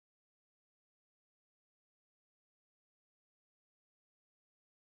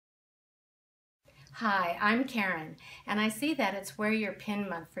Hi, I'm Karen, and I see that it's Wear Your Pin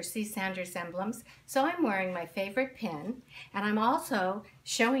Month for C. Sanders Emblems, so I'm wearing my favorite pin, and I'm also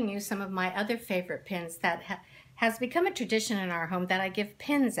showing you some of my other favorite pins that has become a tradition in our home that I give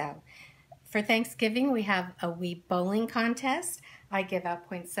pins out. For Thanksgiving, we have a wee bowling contest. I give out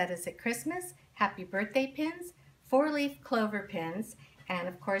poinsettias at Christmas, happy birthday pins, four-leaf clover pins, and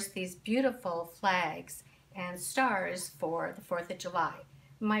of course these beautiful flags and stars for the 4th of July.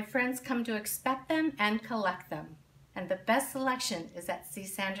 My friends come to expect them and collect them. And the best selection is at C.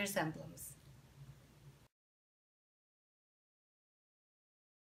 Sanders Emblems.